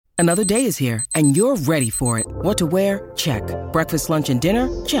Another day is here, and you're ready for it. What to wear? Check. Breakfast, lunch, and dinner?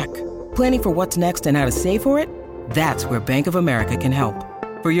 Check. Planning for what's next and how to save for it? That's where Bank of America can help.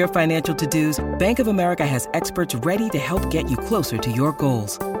 For your financial to-dos, Bank of America has experts ready to help get you closer to your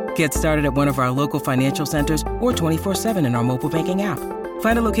goals. Get started at one of our local financial centers or 24/7 in our mobile banking app.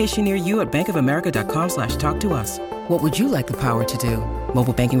 Find a location near you at bankofamerica.com/talktous. What would you like the power to do?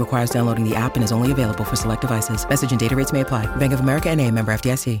 Mobile banking requires downloading the app and is only available for select devices. Message and data rates may apply. Bank of America N.A., member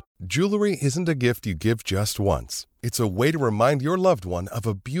FDIC. Jewelry isn't a gift you give just once. It's a way to remind your loved one of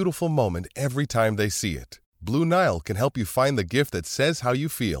a beautiful moment every time they see it. Blue Nile can help you find the gift that says how you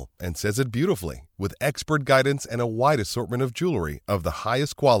feel and says it beautifully, with expert guidance and a wide assortment of jewelry of the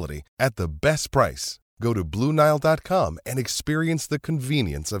highest quality at the best price. Go to BlueNile.com and experience the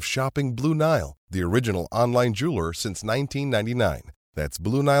convenience of shopping Blue Nile, the original online jeweler since 1999. That's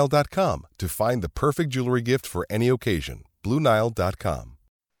BlueNile.com to find the perfect jewelry gift for any occasion. BlueNile.com.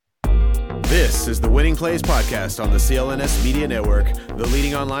 This is the Winning Plays Podcast on the CLNS Media Network, the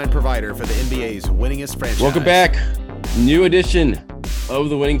leading online provider for the NBA's winningest franchise. Welcome back. New edition of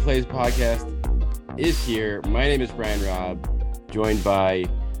the Winning Plays Podcast is here. My name is Brian Robb, joined by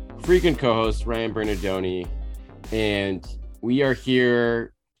frequent co-host Ryan Bernardoni, and we are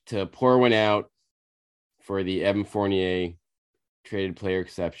here to pour one out for the Evan Fournier traded player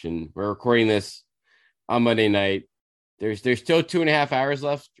exception. We're recording this on Monday night. There's still 2.5 hours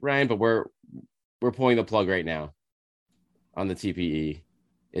left, Ryan, but we're pulling the plug right now on the TPE.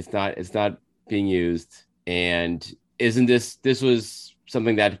 It's not being used, and isn't this was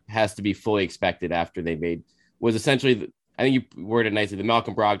something that has to be fully expected after they was essentially, I think you worded it nicely, the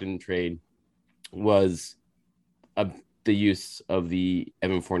Malcolm Brogdon trade was the use of the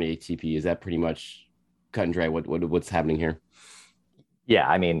Evan Fournier TPE. Is that pretty much cut and dry what's happening here? Yeah,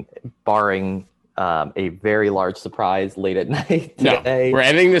 I mean, barring a very large surprise late at night today. No, we're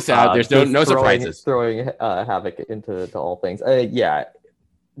editing this out. There's no surprises. Throwing havoc into all things. Yeah,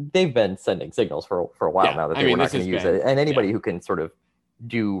 they've been sending signals for a while now that they were not going to use it. And anybody who can sort of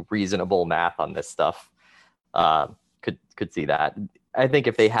do reasonable math on this stuff could see that. I think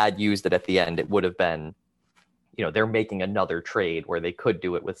if they had used it at the end, it would have been, they're making another trade where they could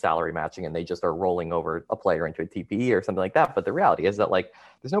do it with salary matching and they just are rolling over a player into a TPE or something like that. But the reality is that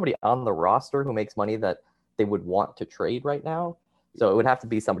there's nobody on the roster who makes money that they would want to trade right now. So it would have to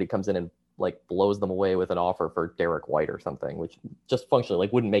be somebody comes in and blows them away with an offer for Derek White or something, which just functionally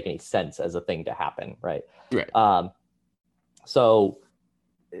wouldn't make any sense as a thing to happen. Right. So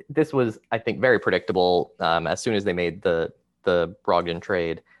this was, I think, very predictable as soon as they made the Brogdon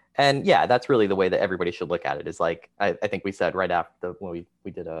trade. And yeah, that's really the way that everybody should look at it, is I think we said right after when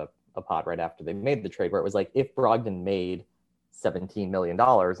we did a pod right after they made the trade, where it was if Brogdon made $17 million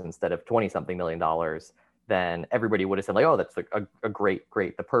instead of 20-something million, then everybody would have said oh, that's a great,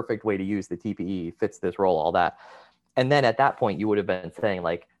 the perfect way to use the TPE, fits this role, all that. And then at that point, you would have been saying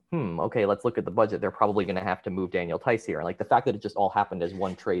okay, let's look at the budget. They're probably going to have to move Daniel Tice here. And the fact that it just all happened as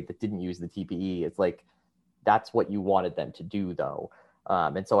one trade that didn't use the TPE, it's that's what you wanted them to do, though.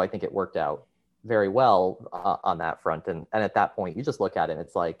 And so I think it worked out very well on that front. And at that point, you just look at it and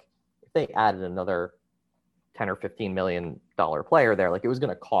it's if they added another $10 or $15 million player there, it was going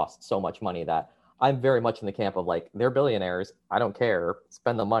to cost so much money that I'm very much in the camp of they're billionaires. I don't care.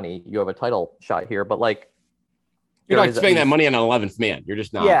 Spend the money. You have a title shot here. But you're not spending that money on an 11th man. You're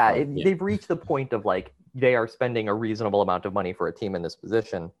just not. Yeah, they've reached the point of they are spending a reasonable amount of money for a team in this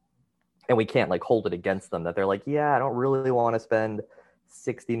position. And we can't hold it against them that they're I don't really want to spend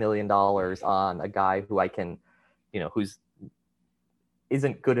 $60 million on a guy who I can, who's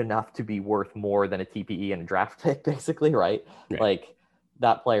isn't good enough to be worth more than a TPE and a draft pick, basically, right?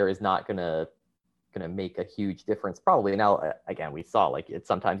 That player is not gonna make a huge difference probably. Now, again, we saw it's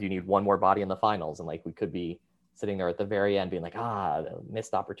sometimes you need one more body in the finals, and we could be sitting there at the very end being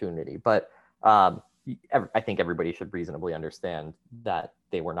missed opportunity. But I think everybody should reasonably understand that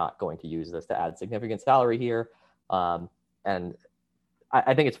they were not going to use this to add significant salary here. And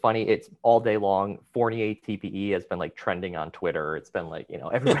I think it's funny. It's all day long. Fournier TPE has been trending on Twitter. It's been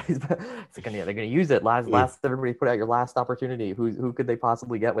everybody's been, they're going to use it. Last everybody put out your last opportunity. Who could they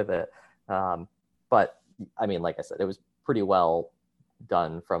possibly get with it? But I mean, like I said, it was pretty well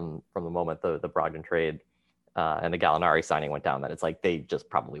done from the moment the Brogdon trade and the Gallinari signing went down. That it's they just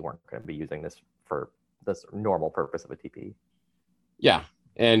probably weren't going to be using this for this normal purpose of a TPE. Yeah,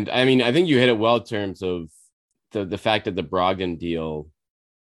 and I mean, I think you hit it well in terms of the fact that the Brogdon deal,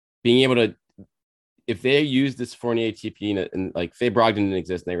 being able to, if they use this Fournier TP and say Brogdon didn't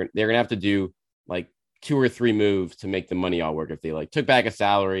exist, they're gonna have to do 2 or 3 moves to make the money all work. If they took back a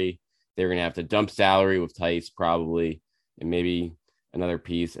salary, they're gonna have to dump salary with Tice probably, and maybe another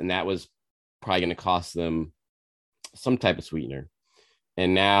piece, and that was probably going to cost them some type of sweetener.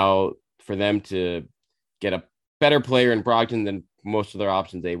 And now for them to get a better player in Brogdon than most of their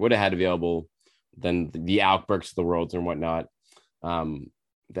options they would have had available, than the Alkbergs of the world and whatnot,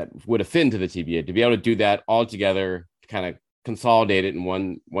 that would have fit into the TBA, to be able to do that all together, kind of consolidate it in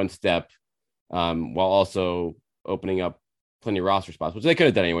one step, while also opening up plenty of roster spots, which they could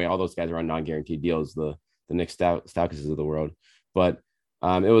have done anyway. All those guys are on non-guaranteed deals, the Nick Staukases of the world. But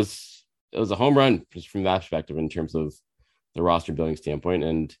it was a home run just from that perspective in terms of the roster building standpoint.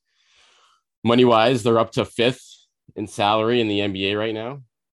 And money-wise, they're up to 5th in salary in the NBA right now.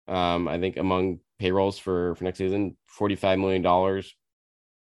 I think among payrolls for next season, $45 million.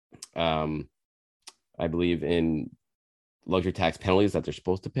 I believe in luxury tax penalties that they're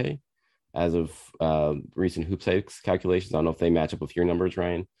supposed to pay as of recent Hoops calculations. I don't know if they match up with your numbers,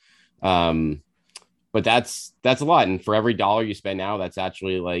 Ryan. But that's a lot. And for every dollar you spend now, that's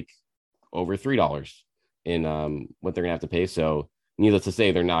actually like over $3 in what they're gonna have to pay. So needless to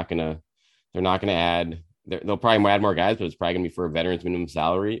say, they're not gonna add. They'll probably add more guys, but it's probably gonna be for a veteran's minimum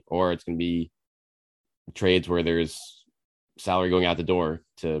salary, or it's gonna be trades where there's salary going out the door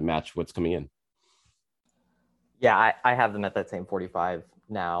to match what's coming in. Yeah, I have them at that same 45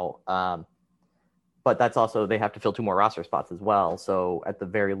 now. But that's also, they have to fill 2 more roster spots as well. So at the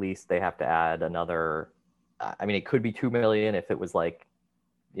very least, they have to add another, I mean, it could be $2 million if it was like,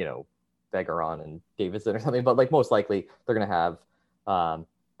 Begaron and Davidson or something, but like most likely they're going to have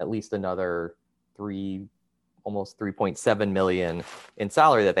at least another almost 3.7 million in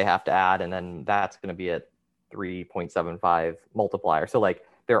salary that they have to add. And then that's going to be at 3.75 multiplier. So like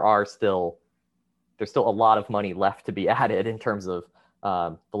there's still a lot of money left to be added in terms of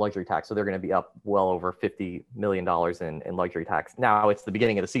the luxury tax. So they're going to be up well over $50 million in luxury tax. Now it's the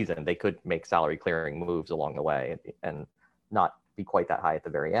beginning of the season. They could make salary clearing moves along the way and not be quite that high at the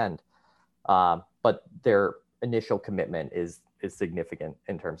very end. But their initial commitment is significant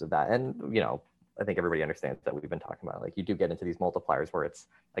in terms of that. And, I think everybody understands that we've been talking about, like you do get into these multipliers where it's,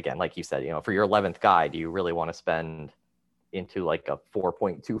 again, like you said, for your 11th guy, do you really want to spend into like a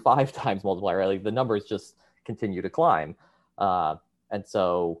 4.25 times multiplier? Like the numbers just continue to climb. And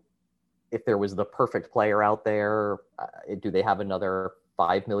so if there was the perfect player out there, do they have another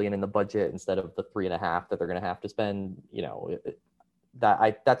 5 million in the budget instead of the 3.5 that they're going to have to spend?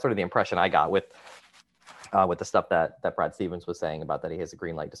 That's sort of the impression I got with the stuff that Brad Stevens was saying about that he has a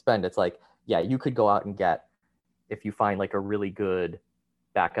green light to spend. It's like, yeah, you could go out and get, if you find like a really good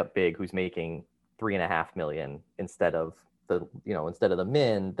backup big who's making 3.5 million instead of the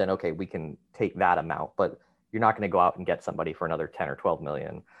min, then okay, we can take that amount, but you're not going to go out and get somebody for another 10 or 12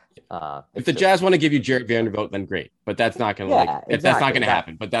 million. If the Jazz want to give you Jarrett Vanderbilt, then great, but that's not going to that's not going to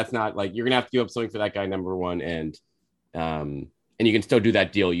happen. But that's not like, you're going to have to give up something for that guy, number one. And you can still do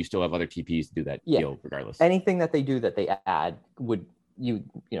that deal. You still have other TPs to do that deal regardless. Anything that they do that they add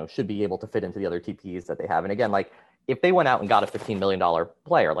should be able to fit into the other TPs that they have. And again, like if they went out and got a $15 million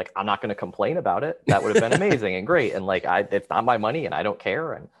player, like I'm not going to complain about it. That would have been amazing and great. And like, it's not my money and I don't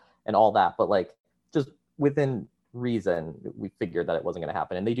care and all that, but like just within reason, we figured that it wasn't going to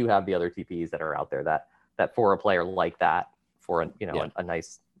happen. And they do have the other TPs that are out there that for a player like that, for a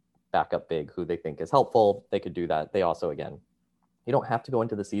nice backup big who they think is helpful, they could do that. They also, again, you don't have to go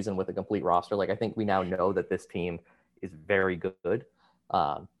into the season with a complete roster. Like I think we now know that this team is very good.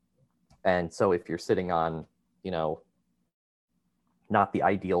 And so if you're sitting on, not the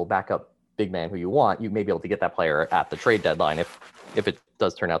ideal backup big man who you want, you may be able to get that player at the trade deadline if it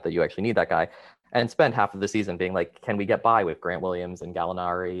does turn out that you actually need that guy, and spend half of the season being like, can we get by with Grant Williams and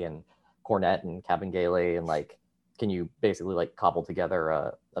Gallinari and Cornette and Kabengele, and like, can you basically like cobble together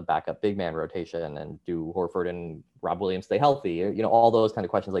a backup big man rotation and do Horford and Rob Williams stay healthy? All those kind of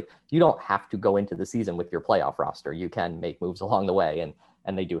questions. Like you don't have to go into the season with your playoff roster. You can make moves along the way,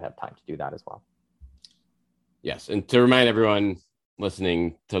 and they do have time to do that as well. Yes, and to remind everyone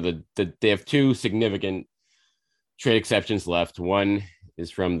listening, so they have 2 significant trade exceptions left. One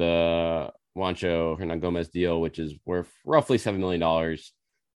is from the Juancho Hernan-Gomez deal, which is worth roughly $7 million.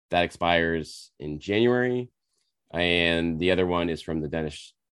 That expires in January. And the other one is from the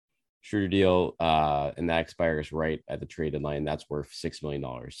Dennis Schroeder deal, and that expires right at the trade deadline. That's worth $6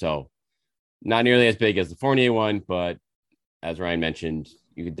 million. So not nearly as big as the Fournier one, but as Ryan mentioned,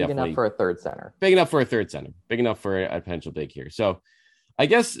 you could definitely... Big enough for a third center. Big enough for a third center. Big enough for a potential big here. So I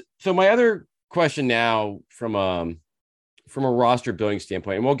guess, my other question now from a roster building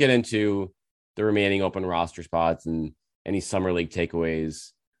standpoint, and we'll get into the remaining open roster spots and any summer league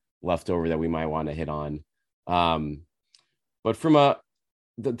takeaways left over that we might want to hit on. But from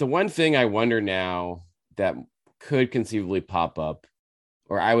the one thing I wonder now that could conceivably pop up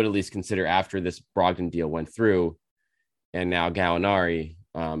or I would at least consider after this Brogdon deal went through, and now Gallinari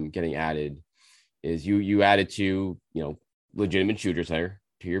getting added, is you added two, legitimate shooters there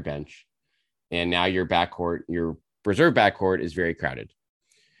to your bench, and now your reserve backcourt is very crowded.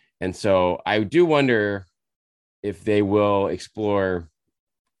 And so I do wonder if they will explore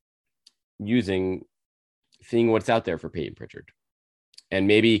seeing what's out there for Peyton Pritchard. And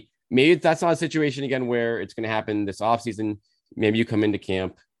maybe that's not a situation again where it's going to happen this offseason. Maybe you come into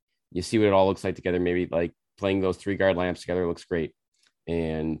camp, you see what it all looks like together. Maybe like playing those 3-guard lamps together looks great.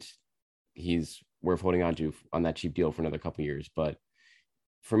 And he's worth holding on to on that cheap deal for another couple of years. But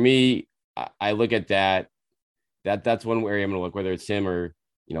for me, I look at that's one area I'm going to look, whether it's him or,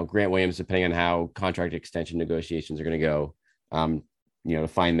 Grant Williams, depending on how contract extension negotiations are going to go, to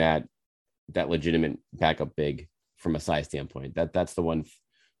find that legitimate backup big from a size standpoint. That's the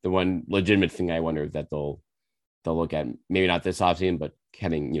one legitimate thing I wonder that they'll look at, maybe not this offseason, but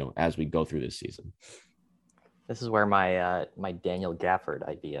heading, as we go through this season. This is where my Daniel Gafford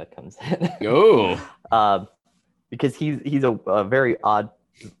idea comes in. Oh, because he's a very odd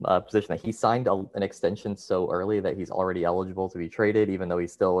position that he signed an extension so early that he's already eligible to be traded, even though he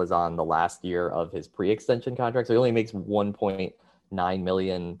still is on the last year of his pre-extension contract. So he only makes $1.9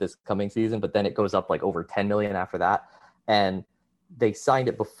 million this coming season, but then it goes up like over $10 million after that. And they signed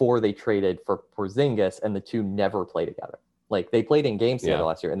it before they traded for Porzingis, and the two never play together. Like they played in games together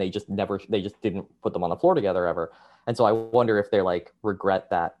last year, and they just didn't put them on the floor together ever. And so I wonder if they like regret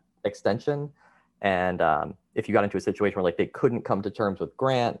that extension. And if you got into a situation where like they couldn't come to terms with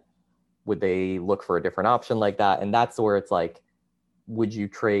Grant, would they look for a different option like that? And that's where it's like, would you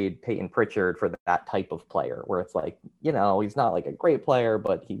trade Peyton Pritchard for that type of player where it's like, he's not like a great player,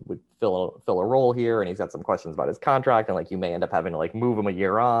 but he would fill a role here, and he's got some questions about his contract, and like you may end up having to like move him a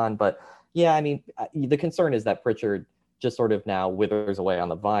year on. But yeah, I mean, the concern is that Pritchard just sort of now withers away on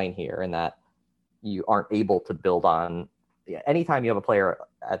the vine here, and that you aren't able to build on. Anytime you have a player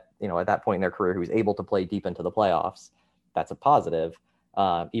at that point in their career who's able to play deep into the playoffs, that's a positive.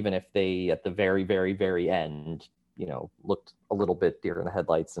 Even if they at the very, very, very end, looked a little bit deer in the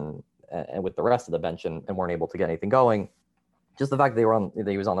headlights and with the rest of the bench and weren't able to get anything going. Just the fact that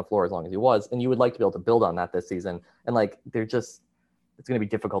he was on the floor as long as he was, and you would like to be able to build on that this season. And like it's going to be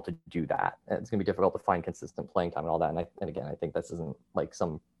difficult to do that. And it's going to be difficult to find consistent playing time and all that. And again, I think this isn't like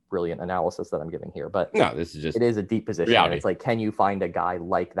some brilliant analysis that I'm giving here, but no, this is just, it is a deep position. And it's like, can you find a guy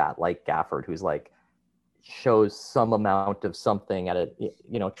like that, like Gafford, who's like shows some amount of something at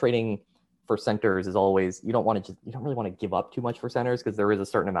trading for centers is always, you don't really want to give up too much for centers, because there is a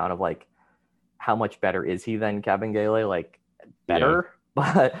certain amount of like, how much better is he than Kabengele? Like better,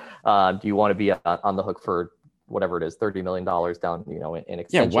 but do you want to be on the hook for whatever it is, $30 million down, in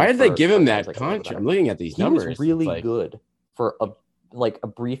extension? Yeah, why did they give him that contract? I'm looking at these numbers. He was really good for a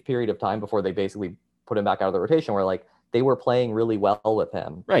brief period of time before they basically put him back out of the rotation, where like they were playing really well with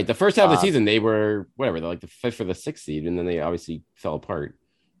him. Right. The first half of the season, they were they're like the 5th or the 6th seed, and then they obviously fell apart.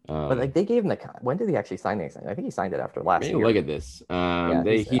 But like they gave him when did he actually sign the extension? I think he signed it after last year. Look at this.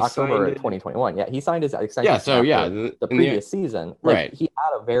 He October 2021. Yeah, he signed his extension. Yeah, so the previous season. Like, right. He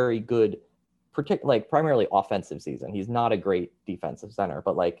had a very good, primarily offensive season. He's not a great defensive center,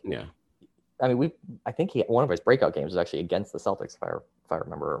 but like, yeah. I mean, I think one of his breakout games was actually against the Celtics, if I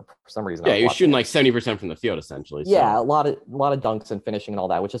remember, for some reason. Yeah, he was shooting like 70% from the field, essentially. So. Yeah, a lot of dunks and finishing and all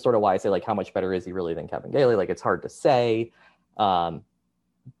that, which is sort of why I say like, how much better is he really than Kabengele? Like, it's hard to say.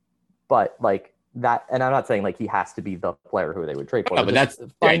 But like that, and I'm not saying like he has to be the player who they would trade for. No, but that's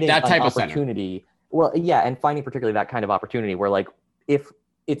finding that type of opportunity. Center. Well, yeah, and finding particularly that kind of opportunity where like if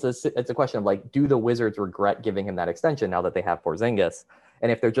it's a question of like, do the Wizards regret giving him that extension now that they have Porzingis?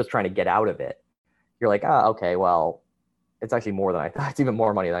 And if they're just trying to get out of it, you're like, okay, well, it's actually more than I thought. It's even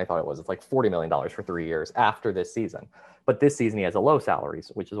more money than I thought it was. It's like $40 million for 3 years after this season. But this season he has a low salary,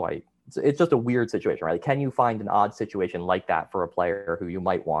 which is why it's just a weird situation, right? Can you find an odd situation like that for a player who you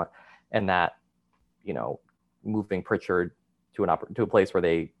might want, and that, moving Pritchard to a place where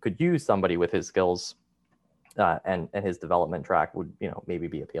they could use somebody with his skills and his development track would, maybe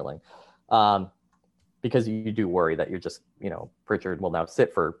be appealing. Because you do worry that you're just, Pritchard will now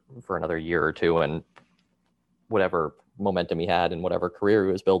sit for another year or two, and whatever momentum he had and whatever career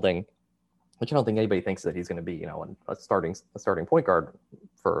he was building, which I don't think anybody thinks that he's going to be, a starting point guard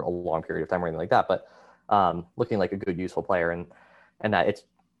for a long period of time or anything like that. But looking like a good, useful player, and that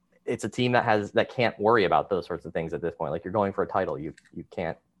it's a team that can't worry about those sorts of things at this point. Like, you're going for a title, you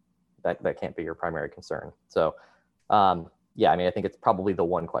can't, that can't be your primary concern. So, yeah, I mean, I think it's probably the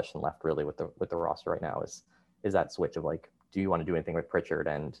one question left really with the roster right now is that switch of like, do you want to do anything with Pritchard?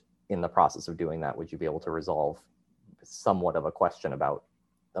 And in the process of doing that, would you be able to resolve somewhat of a question about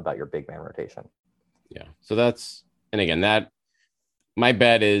about your big man rotation. Yeah. So that's, and again, that my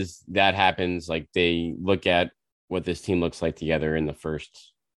bet is that happens. Like they look at what this team looks like together in the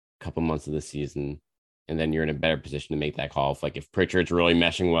first couple months of the season, and then you're in a better position to make that call. If Pritchard's really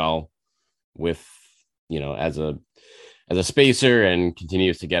meshing well with, as a spacer and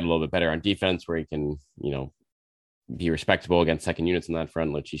continues to get a little bit better on defense where he can, be respectable against second units on that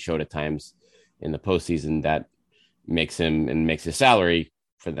front, which he showed at times in the postseason, that makes his salary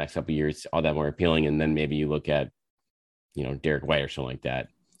for the next couple of years all that more appealing. And then maybe you look at, Derek White or something like that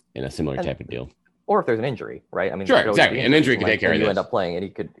in a similar type of deal. Or if there's an injury, right? I mean, sure, exactly. An injury could take care of this. You end up playing, and he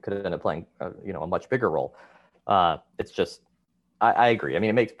could end up playing, a much bigger role. It's just, I agree. I mean,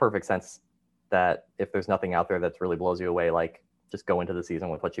 it makes perfect sense that if there's nothing out there that really blows you away, like just go into the season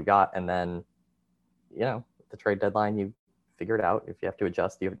with what you've got, and then, the trade deadline, you figure it out. If you have to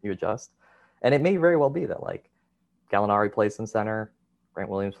adjust, you adjust. And it may very well be that like Gallinari plays some center, Grant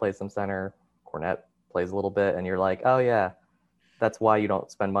Williams plays some center, Kornet plays a little bit, and you're like, oh yeah, that's why you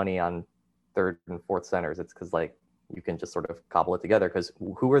don't spend money on third and fourth centers. It's because like you can just sort of cobble it together, because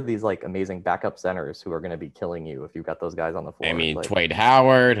who are these like amazing backup centers who are going to be killing you if you've got those guys on the floor? I mean, like, Dwight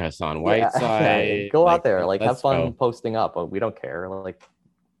Howard, Hassan Whiteside. Go out there, like have fun posting up. We don't care. Like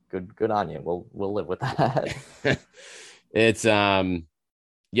good on you. We'll live with that. It's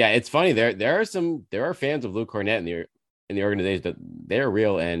it's funny. There are fans of Luke Kornet in the organization that they're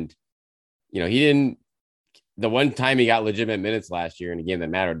real, and he didn't. The one time he got legitimate minutes last year in a game that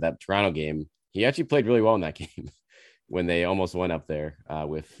mattered, that Toronto game, he actually played really well in that game when they almost went up there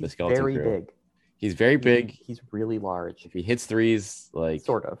with the skeleton very crew. Big. He's very big. He's really large. If he hits threes,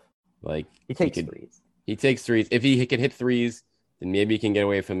 sort of. Like he takes threes. He takes threes. If he can hit threes, then maybe you can get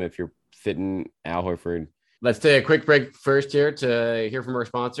away from him if you're fitting Al Horford. Let's take a quick break first here to hear from our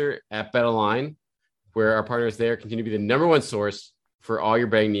sponsor at BetOnline, where our partners there continue to be the number one source for all your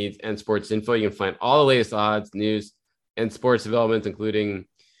betting needs and sports info. You can find all the latest odds, news, and sports developments, including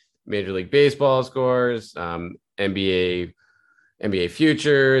Major League Baseball scores, NBA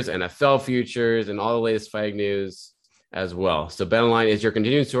futures, NFL futures, and all the latest fighting news as well. So BetOnline is your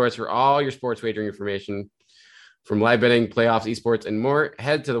continuing source for all your sports wagering information, from live betting, playoffs, esports, and more.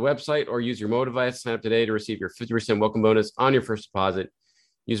 Head to the website or use your mobile device. Sign up today to receive your 50% welcome bonus on your first deposit.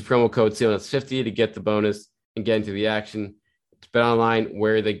 Use promo code CLNS50 to get the bonus and get into the action. It's BetOnline,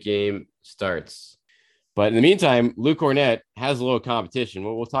 where the game starts. But in the meantime, Luke Kornet has a little competition.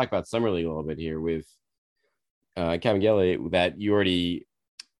 We'll talk about Summer League a little bit here with Kabengele, that you already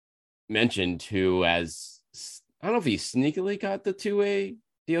mentioned, who has, I don't know if he sneakily got the two-way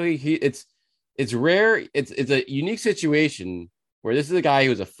deal. It's rare. It's a unique situation where this is a guy who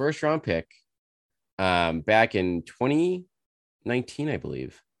was a first-round pick back in 2019, I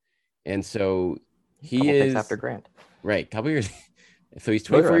believe. And so he is after Grant. Right, couple years. So he's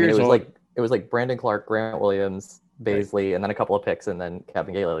 24 years old. It was like Brandon Clark, Grant Williams, Baisley, and then a couple of picks, and then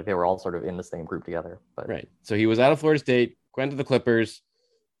Kabengele. Like they were all sort of in the same group together. But right. So he was out of Florida State, went to the Clippers,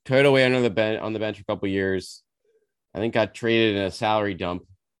 toed away on the bench for a couple of years. I think got traded in a salary dump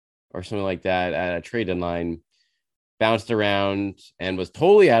or something like that at a trade deadline. Bounced around and was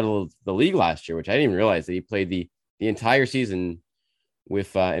totally out of the league last year, which I didn't even realize that he played the entire season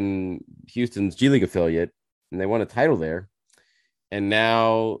with in Houston's G League affiliate, and they won a title there. And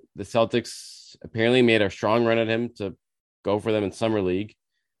now the Celtics apparently made a strong run at him to go for them in Summer League.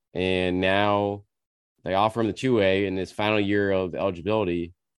 And now they offer him the two-way in his final year of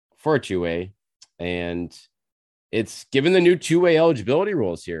eligibility for a two-way. And it's given the new two-way eligibility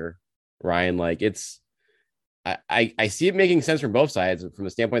rules here, Ryan. Like I see it making sense from both sides. From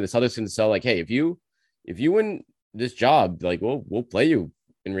the standpoint the Celtics can sell, like, hey, if you win this job, like we'll play you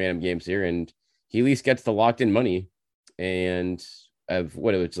in random games here. And he at least gets the locked in money. And of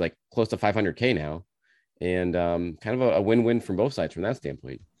what it was like close to 500K now, and kind of a win-win from both sides from that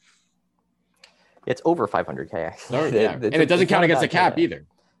standpoint. It's over 500K actually. Yeah. And it doesn't count against the cap either.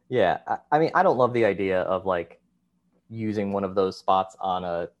 Yeah, I mean, I don't love the idea of like using one of those spots on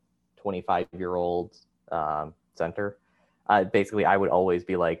a 25-year-old center. Basically, I would always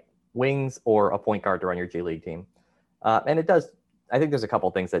be like wings or a point guard to run your G League team, and it does. I think there's a couple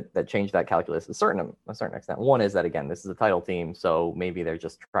of things that change that calculus to a certain extent. One is that, again, this is a title team, so maybe they're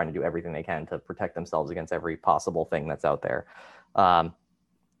just trying to do everything they can to protect themselves against every possible thing that's out there. And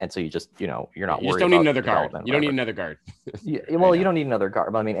so you just, you're not worried. You just don't need another guard. You don't need another guard. You don't need another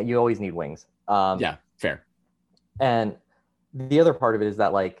guard, but I mean, you always need wings. Yeah, fair. And the other part of it is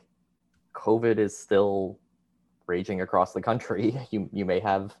that, like, COVID is still raging across the country. You may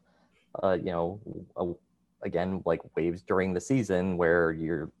have, again, like waves during the season where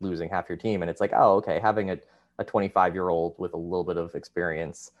you're losing half your team, and it's like, oh, okay, having a 25-year-old with a little bit of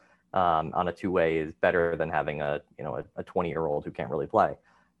experience on a two-way is better than having a 20-year-old who can't really play.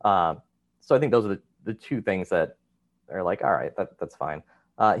 So I think those are the two things that are like, all right, that's fine.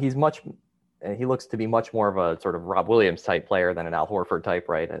 He looks to be much more of a sort of Rob Williams type player than an Al Horford type,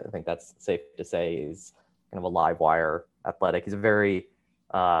 right? I think that's safe to say. He's kind of a live wire athletic. He's a very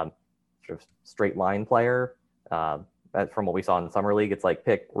sort of straight line player. From what we saw in the summer league, it's like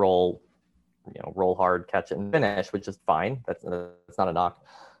pick, roll, roll hard, catch it, and finish, which is fine. That's not a knock.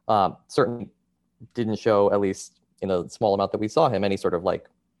 Certainly didn't show, at least in a small amount that we saw him, any sort of like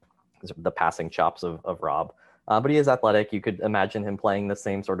the passing chops of Rob. But he is athletic. You could imagine him playing the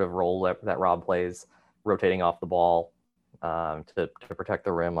same sort of role that Rob plays, rotating off the ball to protect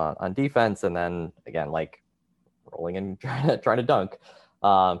the rim on defense, and then again like rolling and trying to dunk,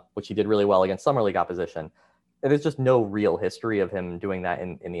 which he did really well against summer league opposition. There's just no real history of him doing that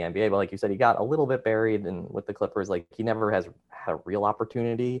in the NBA. But like you said, he got a little bit buried with the Clippers. Like he never has had a real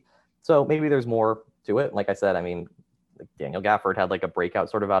opportunity. So maybe there's more to it. Like I said, I mean, Daniel Gafford had like a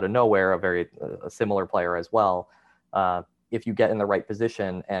breakout sort of out of nowhere, a similar player as well. If you get in the right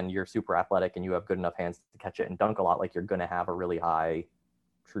position and you're super athletic and you have good enough hands to catch it and dunk a lot, like you're going to have a really high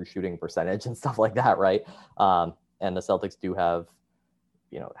true shooting percentage and stuff like that, right? And the Celtics do have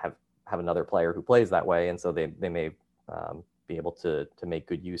another player who plays that way, and so they may be able to make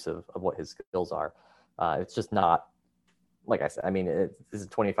good use of what his skills are. It's just not, like I said, I mean, this is a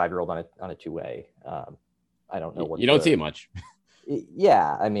 25-year-old on a two-way. I don't know what you don't see it much.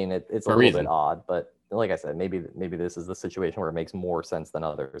 Yeah, I mean, it's a little reason. bit odd, but like I said, maybe this is the situation where it makes more sense than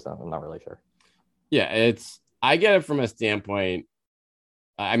others. I'm not really sure. Yeah, I get it from a standpoint.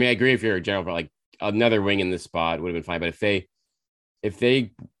 I mean, I agree if you're a general, but like another wing in this spot would have been fine. But if they,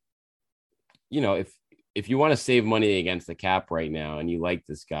 if you want to save money against the cap right now, and you like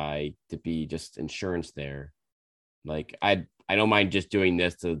this guy to be just insurance there, like I don't mind just doing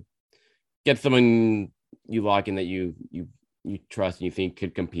this to get someone you lock in that you trust and you think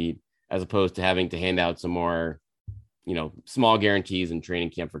could compete, as opposed to having to hand out some more, small guarantees in training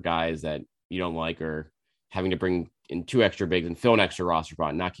camp for guys that you don't like, or having to bring in 2 extra bigs and fill an extra roster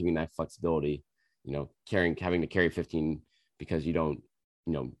spot, not giving that flexibility, having to carry 15 because you don't,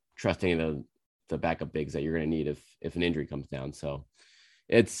 trust any of the backup bigs that you're going to need if an injury comes down. So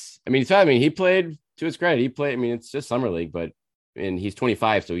he played, to his credit, it's just summer league, and he's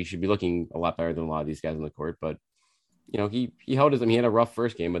 25, so he should be looking a lot better than a lot of these guys on the court. But, he held he had a rough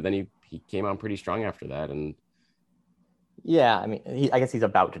first game, but then he came on pretty strong after that. And yeah, I mean, I guess he's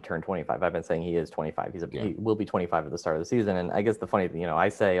about to turn 25. I've been saying he is 25. He will be 25 at the start of the season. And I guess the funny thing, I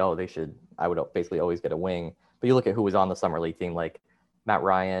say, I would basically always get a wing. But you look at who was on the summer league team, like Matt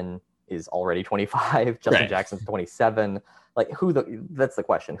Ryan is already 25. Justin Jackson's 27. Like that's the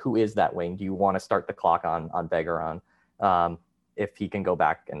question. Who is that wing? Do you want to start the clock on Begaron? If he can go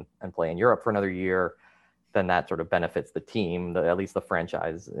back and play in Europe for another year, then that sort of benefits the team, at least the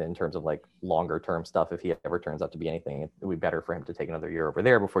franchise, in terms of like longer term stuff. If he ever turns out to be anything, it would be better for him to take another year over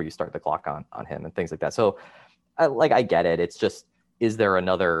there before you start the clock on him and things like that. So I get it. It's just, there aren't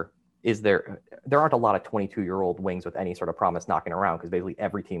a lot of 22-year-old wings with any sort of promise knocking around, because basically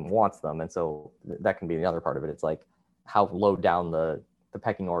every team wants them. And so that can be the other part of it. It's like, how low down the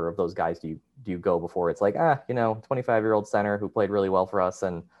pecking order of those guys do you go before it's like, 25-year-old center who played really well for us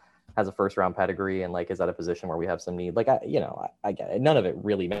and has a first round pedigree and like is at a position where we have some need. Like I get it. None of it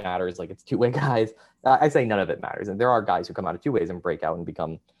really matters. Like it's two-way guys. I say none of it matters. And there are guys who come out of two ways and break out and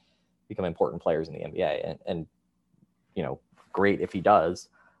become important players in the NBA. And great if he does.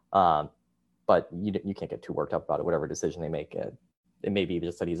 But you can't get too worked up about it. Whatever decision they make, it may be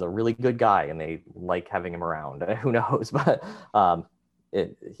just that he's a really good guy and they like having him around. Who knows? But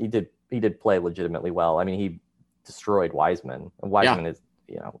he did play legitimately well. I mean, he destroyed Wiseman. And Wiseman is,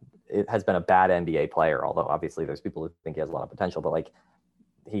 it has been a bad NBA player, although obviously there's people who think he has a lot of potential, but like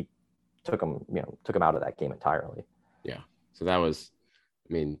he took him out of that game entirely. Yeah. So that was,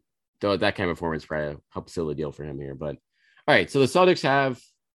 though that kind of performance probably helped seal the deal for him here. But all right, so the Celtics have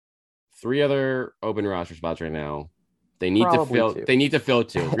 3 other open roster spots right now. They need to fill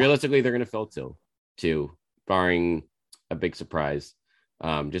 2. Realistically, they're going to fill two, barring a big surprise,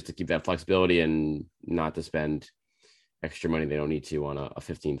 just to keep that flexibility and not to spend extra money they don't need to on a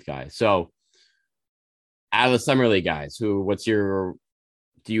 15th guy. So out of the summer league guys, do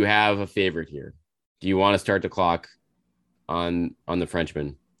you have a favorite here? Do you want to start the clock on the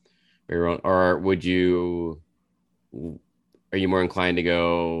Frenchman, or are you more inclined to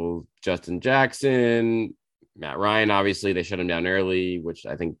go Justin Jackson, Matt Ryan? Obviously they shut him down early, which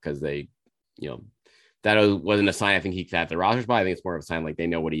I think because they, that wasn't a sign I think he could have the roster spot. I think it's more of a sign like they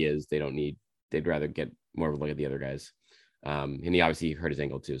know what he is. They'd rather get more of a look at the other guys. And he obviously hurt his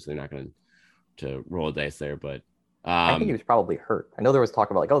ankle too, so they're not going to roll the dice there. But I think he was probably hurt. I know there was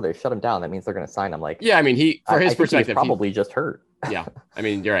talk about like, oh, they shut him down. That means they're going to sign him. Like, yeah, I mean, his perspective, he's probably just hurt. Yeah, I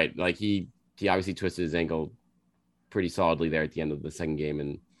mean, you're right. Like he obviously twisted his ankle pretty solidly there at the end of the second game,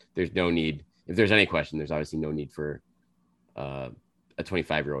 and there's no need. If there's any question, there's obviously no need for a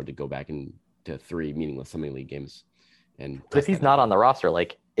 25-year-old to go back into 3 meaningless summer league games. But if he's not on the roster,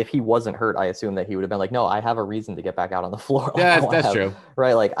 like if he wasn't hurt, I assume that he would have been like, no, I have a reason to get back out on the floor. Yeah, that's true.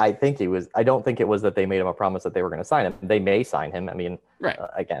 Right. Like I don't think it was that they made him a promise that they were going to sign him. They may sign him. I mean, right.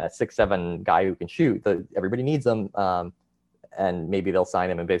 Again, a 6'7" guy who can shoot, everybody needs him. And maybe they'll sign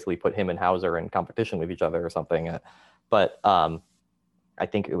him and basically put him and Hauser in competition with each other or something. But I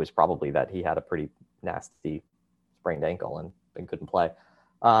think it was probably that he had a pretty nasty sprained ankle and couldn't play.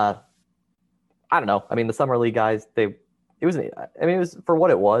 I don't know. I mean, the summer league guys, it was for what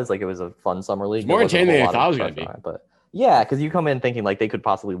it was. Like it was a fun summer league. It's more entertaining than I thought it was going to be. But yeah, because you come in thinking like they could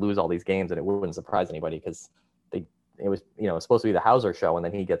possibly lose all these games and it wouldn't surprise anybody because it was supposed to be the Hauser show and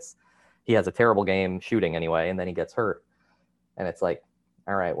then he has a terrible game shooting anyway and then he gets hurt and it's like,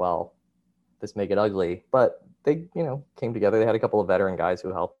 all right, well, this may get ugly. But they came together. They had a couple of veteran guys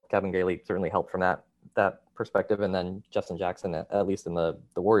who helped. Kevin Gailey certainly helped from that perspective, and then Justin Jackson, at least in the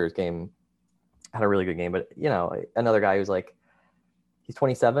Warriors game, had a really good game. But another guy who's like, he's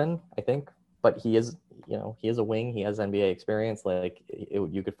 27, I think, but he is a wing. He has NBA experience. Like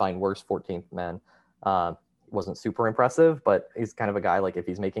you could find worse 14th man. Wasn't super impressive, but he's kind of a guy like if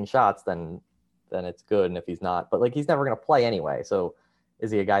he's making shots, then it's good, and if he's not, but like he's never going to play anyway. So is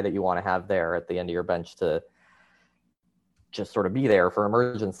he a guy that you want to have there at the end of your bench to just sort of be there for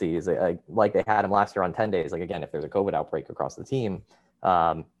emergencies, like they had him last year on 10 days? Like, again, if there's a COVID outbreak across the team,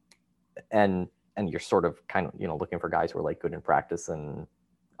 and you're sort of kind of, looking for guys who are like good in practice and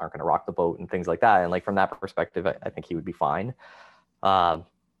aren't going to rock the boat and things like that. And like, from that perspective, I think he would be fine. The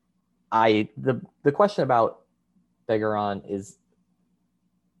question about Begarin is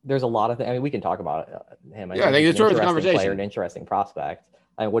there's a lot of things. I mean, we can talk about him. Yeah, I think it's sort of a conversation. Player, an interesting prospect.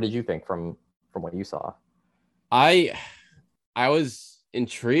 I mean, what did you think from what you saw? I was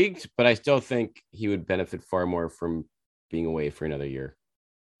intrigued, but I still think he would benefit far more from being away for another year.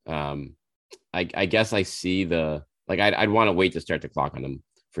 I guess I see I'd want to wait to start the clock on him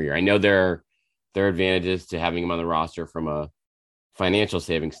for a year. I know there are advantages to having him on the roster from a financial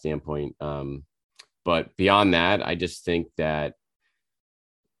savings standpoint. But beyond that, I just think that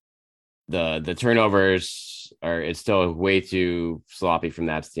the turnovers it's still way too sloppy from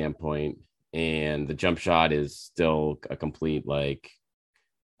that standpoint. And the jump shot is still a complete like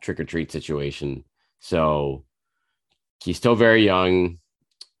trick or treat situation. So he's still very young.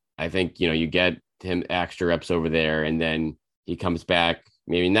 I think, you get him extra reps over there and then he comes back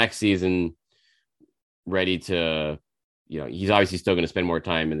maybe next season ready to, he's obviously still going to spend more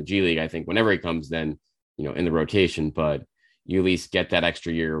time in the G League. I think whenever he comes then, in the rotation, but you at least get that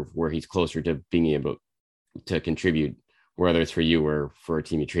extra year where he's closer to being able to contribute, whether it's for you or for a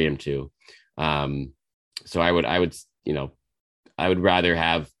team you trade him to. So I would rather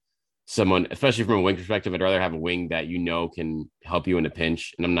have someone, especially from a wing perspective, I'd rather have a wing that can help you in a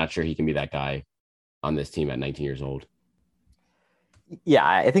pinch. And I'm not sure he can be that guy on this team at 19 years old. Yeah,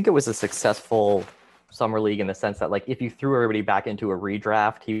 I think it was a successful summer league in the sense that like if you threw everybody back into a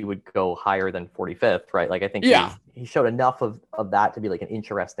redraft, he would go higher than 45th, right? Like I think he showed enough of that to be like an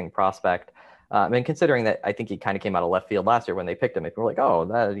interesting prospect. And considering that, I think he kind of came out of left field last year when they picked him. People were like, oh,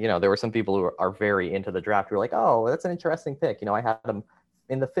 that, there were some people who are very into the draft who were like, oh, that's an interesting pick. I had him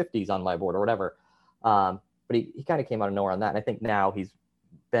in the 50s on my board or whatever. But he kind of came out of nowhere on that. And I think now he's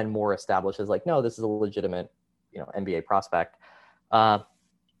been more established as like, no, this is a legitimate, NBA prospect.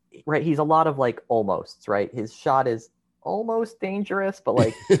 Right. He's a lot of like almosts, right? His shot is almost dangerous, but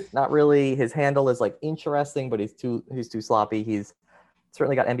like not really. His handle is like interesting, but he's too sloppy. He's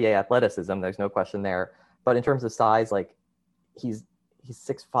certainly got NBA athleticism. There's no question there. But in terms of size, like he's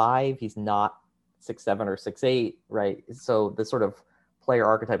 6'5", he's not 6'7" or 6'8", right? So the sort of player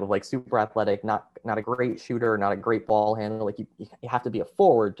archetype of like super athletic, not a great shooter, not a great ball handler. Like you have to be a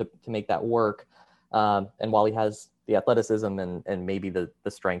forward to make that work. And while he has the athleticism and maybe the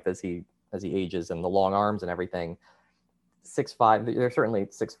strength as he ages and the long arms and everything, 6'5", there's certainly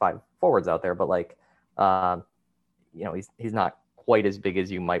 6'5" forwards out there, but like, he's not quite as big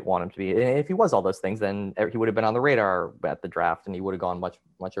as you might want him to be. And if he was all those things, then he would have been on the radar at the draft and he would have gone much,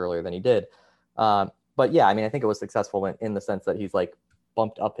 much earlier than he did. But yeah, I mean, I think it was successful in the sense that he's like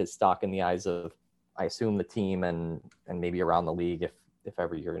bumped up his stock in the eyes of, I assume, the team and maybe around the league if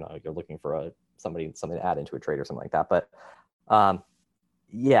ever you're looking for something to add into a trade or something like that. But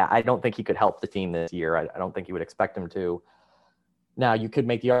yeah, I don't think he could help the team this year. I don't think you would expect him to. Now, you could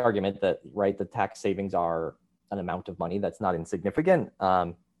make the argument that, right, the tax savings are an amount of money that's not insignificant.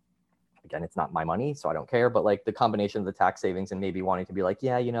 Again, it's not my money, so I don't care. But like the combination of the tax savings and maybe wanting to be like,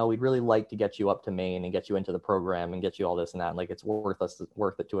 yeah, we'd really like to get you up to Maine and get you into the program and get you all this and that. And like it's worth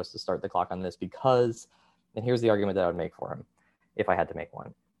it to us to start the clock on this because, and here's the argument that I would make for him if I had to make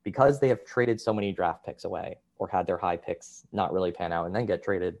one, because they have traded so many draft picks away or had their high picks not really pan out and then get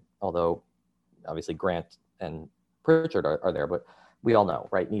traded. Although obviously Grant and Pritchard are there, but we all know,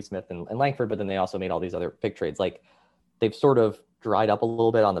 right? Neesmith and Langford, but then they also made all these other pick trades. Like they've sort of dried up a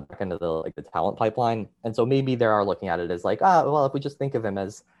little bit on the back end of the talent pipeline. And so maybe they are looking at it as like, well, if we just think of him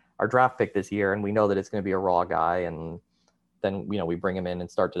as our draft pick this year and we know that it's going to be a raw guy and then, we bring him in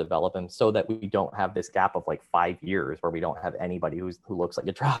and start to develop him so that we don't have this gap of like 5 years where we don't have anybody who looks like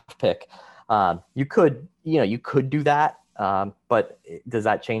a draft pick. You could do that. But does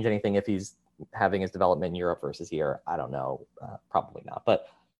that change anything if he's having his development in Europe versus here? I don't know. Probably not. But,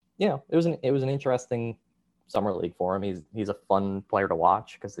 it was an interesting summer league for him. He's a fun player to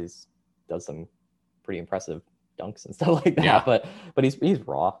watch because does some pretty impressive dunks and stuff like that. Yeah. But he's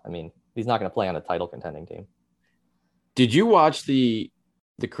raw. I mean, he's not going to play on a title contending team. Did you watch the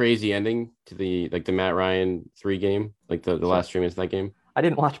crazy ending to the Matt Ryan 3 game, like the last 3 minutes of that game? I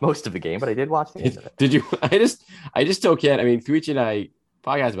didn't watch most of the game, but I did watch the end of it. Did you? I just still can't. I mean, Twitch and I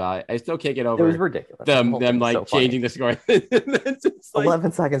podcast about it. I still can't get over. It was ridiculous. Them like so changing the score.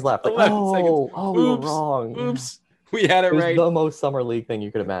 11 seconds left. Like, 11 seconds. We were wrong. Oops. We had it right. The most summer league thing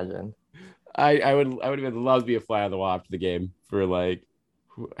you could imagine. I would have loved to be a fly on the wall after the game for like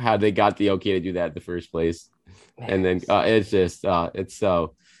how they got the okay to do that in the first place. And then it's just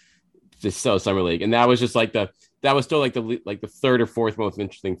so summer league. And that was just like that was still like the third or fourth most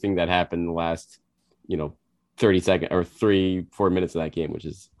interesting thing that happened in the last 30 seconds or 3-4 minutes of that game, which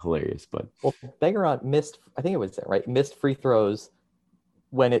is hilarious. But Begaron missed free throws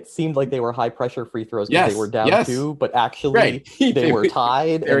when it seemed like they were high pressure free throws because they were down 2, but actually they were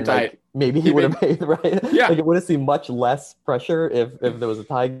tied. They were tied. Like, maybe he would have made right. Yeah. Like it would have seemed much less pressure if there was a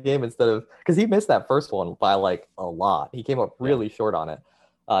tie game instead of, because he missed that first one by like a lot. He came up really short on it.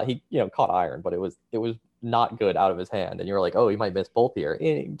 He caught iron, but it was not good out of his hand, and you were like, oh, he might miss both here.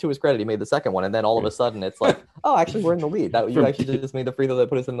 And to his credit, he made the second one, and then all of a sudden it's like, oh, actually we're in the lead. That you actually just made the free throw that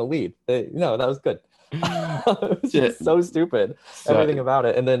put us in the lead. No, that was good. It was just so stupid, everything about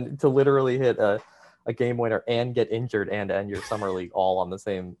it. And then to literally hit a game winner and get injured and end your summer league all on the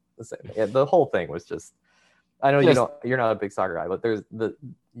same. The whole thing was just. I know you're not a big soccer guy, but there's the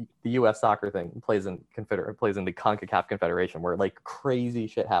U.S. soccer thing plays in the CONCACAF Confederation where like crazy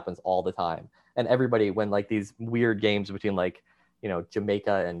shit happens all the time, and everybody when like these weird games between like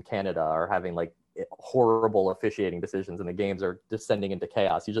Jamaica and Canada are having like horrible officiating decisions and the games are descending into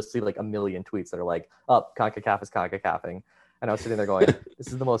chaos. You just see like a million tweets that are like, CONCACAF is CONCACAFing, and I was sitting there going, this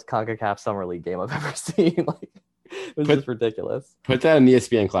is the most CONCACAF summer league game I've ever seen. Like it was just ridiculous. Put that in the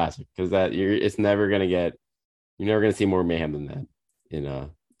ESPN Classic because it's never gonna get. You're never going to see more mayhem than that in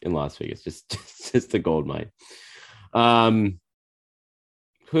Las Vegas. Just the gold mine. Any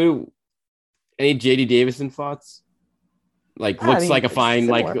JD Davison thoughts? Like looks like a fine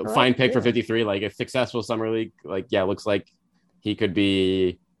pick for 53. Like a successful summer league. Like looks like he could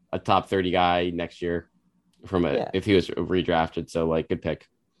be a top 30 guy next year if he was redrafted. So like good pick.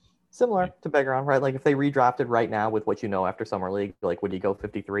 Similar to Begaron, right? Like if they redrafted right now with what after summer league, like would he go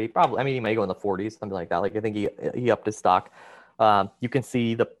 53? Probably. I mean, he may go in the 40s, something like that. Like I think he upped his stock. You can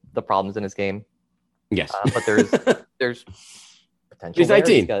see the problems in his game. Yes, but there's potential. He's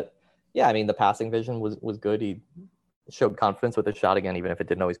 19. I mean, the passing vision was good. He showed confidence with his shot again, even if it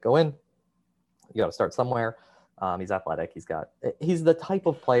didn't always go in. You got to start somewhere. He's athletic. He's the type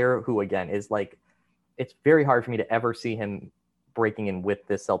of player who, again, is like, it's very hard for me to ever see him breaking in with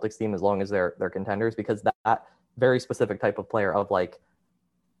this Celtics team as long as they're contenders, because that very specific type of player of like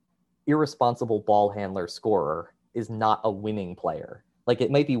irresponsible ball handler scorer is not a winning player. Like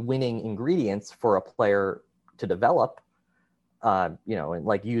it might be winning ingredients for a player to develop, and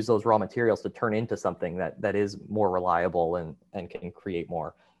like use those raw materials to turn into something that is more reliable and can create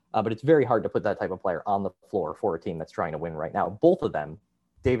more. But it's very hard to put that type of player on the floor for a team that's trying to win right now. Both of them,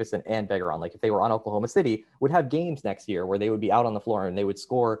 Davison and Begaron, like if they were on Oklahoma City, would have games next year where they would be out on the floor and they would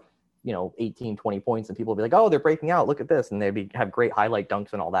score, 18, 20 points, and people would be like, oh, they're breaking out, look at this. And they'd have great highlight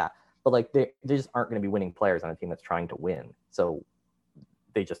dunks and all that. But like they just aren't going to be winning players on a team that's trying to win. So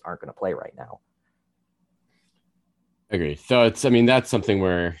they just aren't going to play right now. Agree. So that's something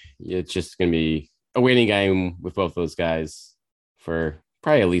where it's just going to be a waiting game with both those guys for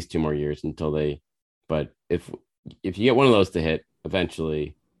probably at least 2 more years but if you get one of those to hit,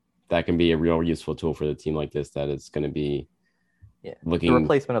 eventually, that can be a real useful tool for the team like this. That is going to be looking the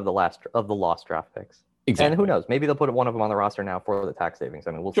replacement of the lost draft picks. Exactly. And who knows? Maybe they'll put one of them on the roster now for the tax savings.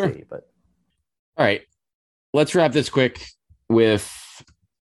 I mean, we'll see. But all right, let's wrap this quick with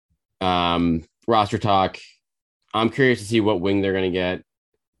roster talk. I'm curious to see what wing they're going to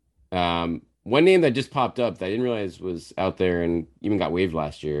get. One name that just popped up that I didn't realize was out there and even got waived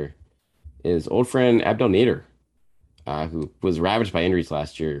last year is old friend Abdel Nader, who was ravaged by injuries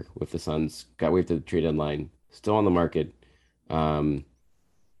last year with the Suns. Got waived at the trade deadline. Still on the market.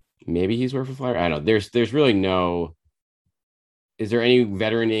 Maybe he's worth a flyer. I don't know. There's really no. Is there any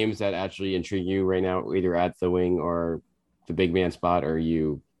veteran names that actually intrigue you right now, either at the wing or the big man spot? Or are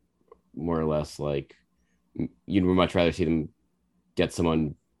you more or less like you'd much rather see them get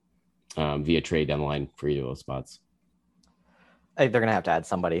someone via trade down the line for either of those spots? They're going to have to add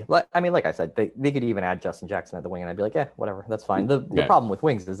somebody. I mean, like I said, they could even add Justin Jackson at the wing, and I'd be like, yeah, whatever, that's fine. The problem with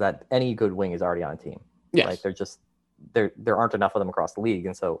wings is that any good wing is already on a team. Yes. Like they're just there aren't enough of them across the league,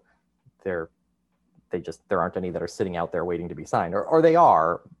 and so there aren't any that are sitting out there waiting to be signed, or they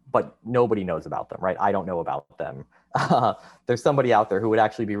are, but nobody knows about them, right? I don't know about them. There's somebody out there who would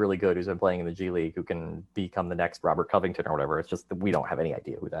actually be really good, who's been playing in the G League, who can become the next Robert Covington or whatever. It's just that we don't have any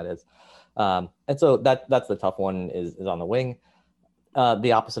idea who that is. And so that's the tough one is on the wing.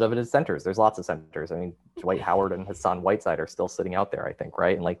 The opposite of it is centers. There's lots of centers. I mean, Dwight Howard and Hassan Whiteside are still sitting out there, I think,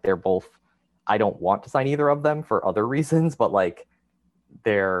 right? And like they're both, I don't want to sign either of them for other reasons, but like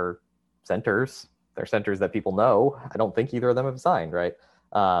they're centers. They're centers that people know. I don't think either of them have signed, right?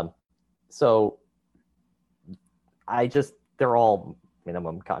 So they're all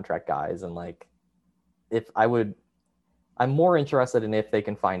minimum contract guys. And like, I'm more interested in if they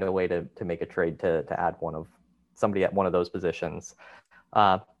can find a way to make a trade to add somebody at one of those positions.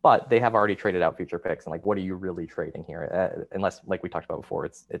 But they have already traded out future picks. And like, what are you really trading here? Unless, like we talked about before,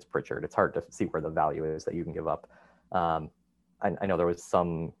 it's Pritchard. It's hard to see where the value is that you can give up. I know there was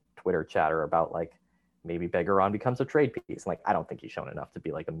some Twitter chatter about like, maybe Begaron becomes a trade piece. Like, I don't think he's shown enough to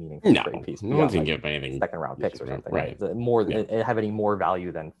be like a meaningful trade piece. No one's gonna give anything second round picks or something. Right. It have any more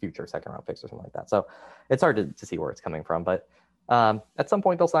value than future second round picks or something like that. So it's hard to see where it's coming from. But at some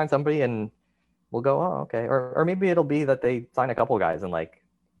point they'll sign somebody and we'll go, oh, okay. Or maybe it'll be that they sign a couple guys and like,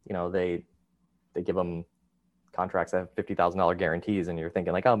 you know, they give them contracts that have $50,000 guarantees, and you're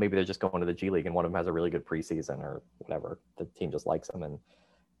thinking like, oh, maybe they're just going to the G League and one of them has a really good preseason or whatever. The team just likes them and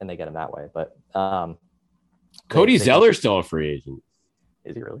they get him that way. But Cody Zeller's still a free agent.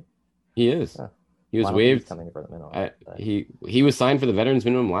 Is he really? He is. Huh. He was waived. Coming for the minimum, he was signed for the veterans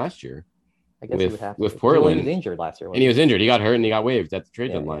minimum last year. I guess he would have to. With Portland. He was injured last year. And he was injured. He got hurt and he got waived at the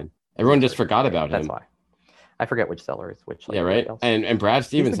trade deadline. Yeah. Everyone just forgot about him. That's why. I forget which Zeller is which. Like, yeah, right. And Brad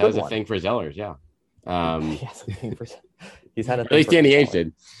Stevens has a thing for Zellers. Yeah. He has a thing for. He's had a. At least Danny Ainge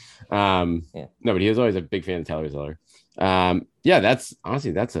did. No, but he was always a big fan of Tyler Zeller. That's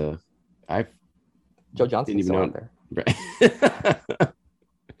honestly Joe Johnson's still out there.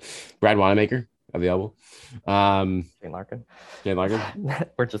 Brad Wanamaker of the Elbow. Shane Larkin.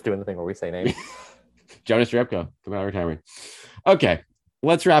 We're just doing the thing where we say names. Jonas Jerebko coming out of retirement. Okay,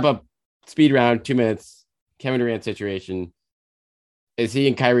 let's wrap up. Speed round, 2 minutes. Kevin Durant situation. Is he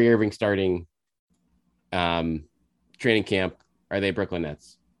and Kyrie Irving starting training camp? Are they Brooklyn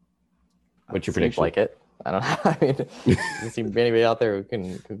Nets? What's your prediction? Like it. I don't know. I mean, doesn't seem to be anybody out there who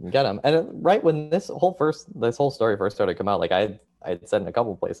can get him. And right when this whole story first started to come out, like I had said in a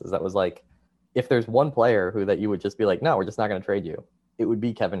couple of places, that was like, if there's one player that you would just be like, no, we're just not going to trade you, it would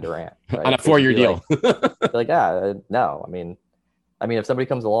be Kevin Durant. Right? On a 4-year deal. No. I mean, if somebody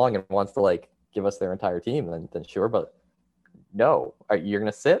comes along and wants to like give us their entire team, then sure. But no, you're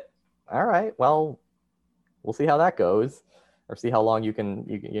going to sit. All right. Well, we'll see how that goes. Or see how long you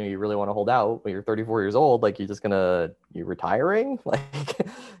really want to hold out when you're 34 years old. Like, you're retiring. Like,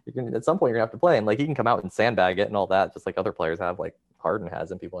 at some point you're gonna have to play. And like, he can come out and sandbag it and all that, just like other players have, like Harden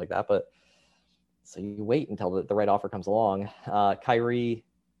has and people like that. But so you wait until the right offer comes along. Kyrie,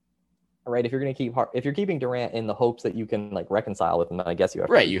 all right. If you're keeping Durant in the hopes that you can like reconcile with him, then I guess you have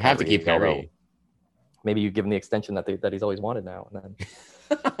right. You have to keep Kyrie. Maybe you give him the extension that he's always wanted now, and then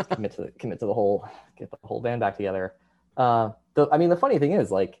commit to the whole, get the whole band back together. The funny thing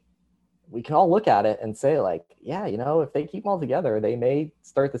is, like, we can all look at it and say, like, yeah, you know, if they keep them all together, they may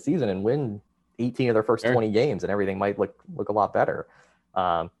start the season and win 18 of their first 20 games, and everything might look a lot better,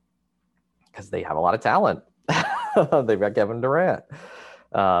 because they have a lot of talent. They've got Kevin Durant,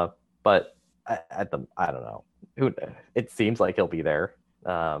 but I don't know. It seems like he'll be there,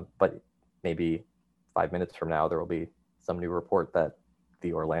 but maybe 5 minutes from now there will be some new report that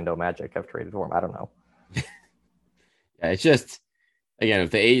the Orlando Magic have traded for him. I don't know. It's just again,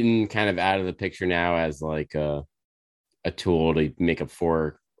 with the Ayton kind of out of the picture now as like a tool to make a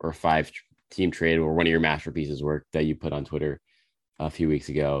 4 or 5 team trade or one of your masterpieces work that you put on Twitter a few weeks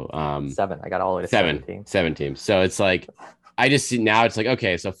ago. 7. I got all the way to 7 teams. So it's like, I just see now it's like,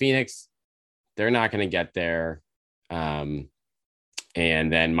 okay, so Phoenix, they're not going to get there. And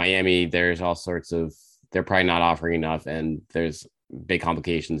then Miami, there's all sorts of, they're probably not offering enough. And there's big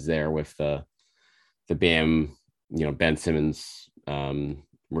complications there with the Bam, Ben Simmons,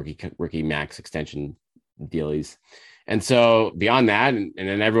 rookie max extension dealies. And so beyond that, and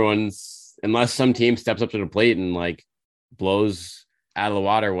then everyone's, unless some team steps up to the plate and like blows out of the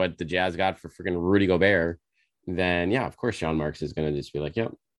water what the Jazz got for freaking Rudy Gobert, then yeah, of course Sean Marks is going to just be like,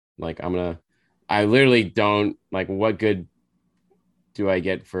 yep, like I literally don't like, what good do I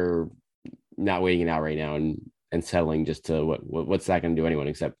get for not waiting it out right now and settling just to what's that going to do anyone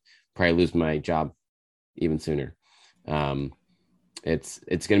except probably lose my job even sooner. It's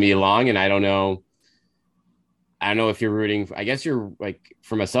going to be long, and I don't know if you're rooting. I guess you're like,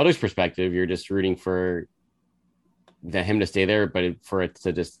 from a Celtics perspective, you're just rooting for him to stay there, but for it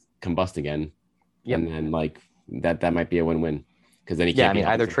to just combust again. Yep. And then like that might be a win-win, because then he can't. Yeah, I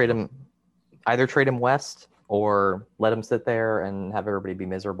mean, either trade him west or let him sit there and have everybody be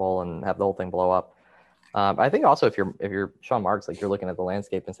miserable and have the whole thing blow up. I think also if you're Sean Marks, like, you're looking at the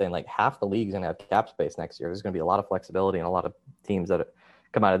landscape and saying like half the league's gonna have cap space next year. There's gonna be a lot of flexibility and a lot of teams that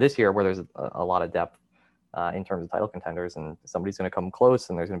come out of this year where there's a lot of depth in terms of title contenders, and somebody's gonna come close,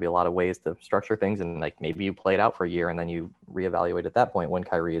 and there's gonna be a lot of ways to structure things, and like maybe you play it out for a year and then you reevaluate at that point when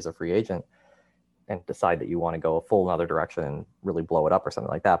Kyrie is a free agent and decide that you want to go a full another direction and really blow it up or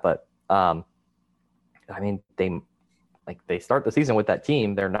something like that. But I mean, they start the season with that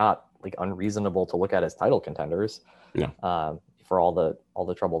team. They're not like unreasonable to look at as title contenders. No. For all the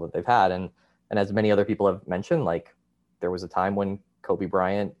trouble that they've had. And as many other people have mentioned, like, there was a time when Kobe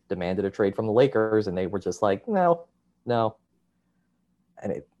Bryant demanded a trade from the Lakers and they were just like, no. And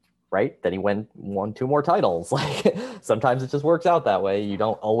then he won 2 more titles. Like, sometimes it just works out that way. You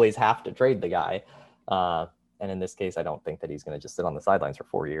don't always have to trade the guy. And in this case, I don't think that he's going to just sit on the sidelines for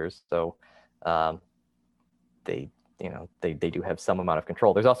 4 years. So they do have some amount of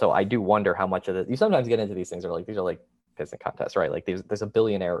control. There's also, I do wonder how much of it, you sometimes get into these things are like, these are like pissing contests, right? Like there's a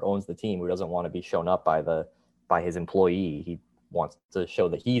billionaire who owns the team who doesn't want to be shown up by his employee. He wants to show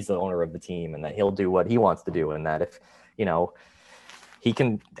that he's the owner of the team and that he'll do what he wants to do. And that if, he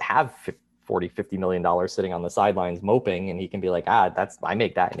can have $40-50 million sitting on the sidelines moping, and he can be like, I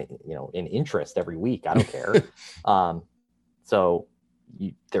make that in interest every week. I don't care. So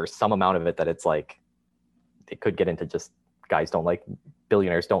there's some amount of it that it's like, it could get into just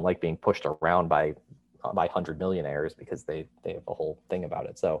billionaires don't like being pushed around by 100 millionaires because they have a whole thing about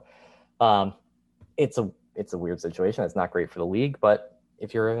it. So it's a weird situation. It's not great for the league, but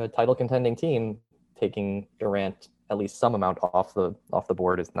if you're a title contending team, taking Durant at least some amount off the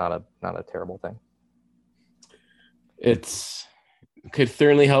board is not a terrible thing. It's could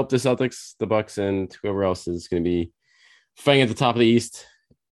certainly help the Celtics, the Bucks, and whoever else is going to be fighting at the top of the East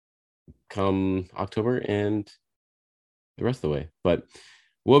come October and the rest of the way. But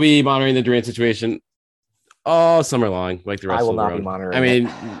we'll be monitoring the Durant situation all summer long, like the rest of the world. I will not be monitoring. I mean,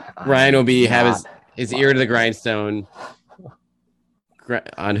 Ryan will have his ear to the grindstone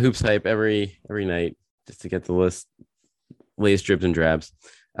on Hoops Hype every night just to get the latest dribs and drabs.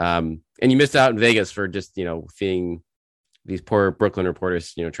 And you missed out in Vegas for just seeing these poor Brooklyn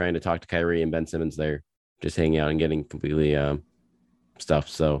reporters trying to talk to Kyrie and Ben Simmons there, just hanging out and getting completely stuffed.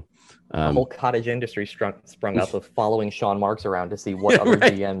 So a whole cottage industry sprung up of following Sean Marks around to see what other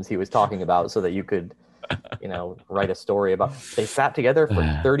right. GMs he was talking about, so that you could, write a story about. They sat together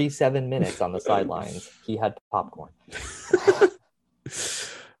for 37 minutes on the sidelines. He had popcorn.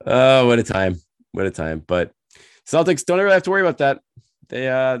 Oh, what a time! What a time! But Celtics don't ever have to worry about that.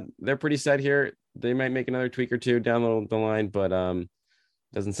 They're pretty set here. They might make another tweak or two down the line, but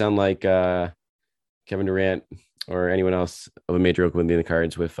doesn't sound like Kevin Durant or anyone else of a major ilk would be in the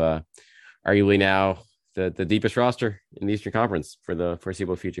cards, with arguably now the deepest roster in the Eastern Conference for the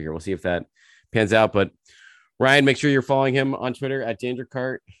foreseeable future here. We'll see if that pans out. But Ryan, make sure you're following him on Twitter at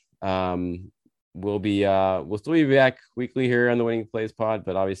DangerCart. We'll still be back weekly here on the Winning Plays Pod,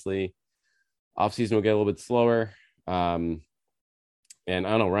 but obviously offseason will get a little bit slower. And I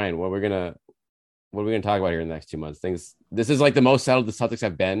don't know, Ryan, what are we gonna talk about here in the next 2 months? This is like the most settled the Celtics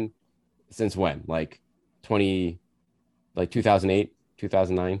have been since when? Like 2008,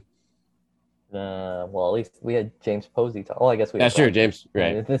 2009. Well, at least we had James Posey. I guess we. Yeah, sure, James.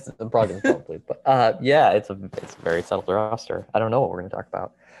 Right. This is probably but yeah, it's a very settled roster. I don't know what we're going to talk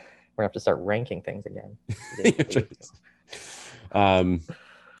about. We're going to have to start ranking things again. All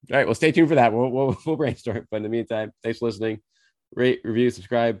right, well, stay tuned for that. We'll brainstorm. But in the meantime, thanks for listening. Rate, review,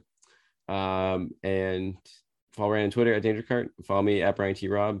 subscribe, and follow Ryan on Twitter at DangerCart. Follow me at Brian T.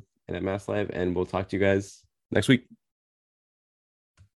 Rob and at MassLive, and we'll talk to you guys next week.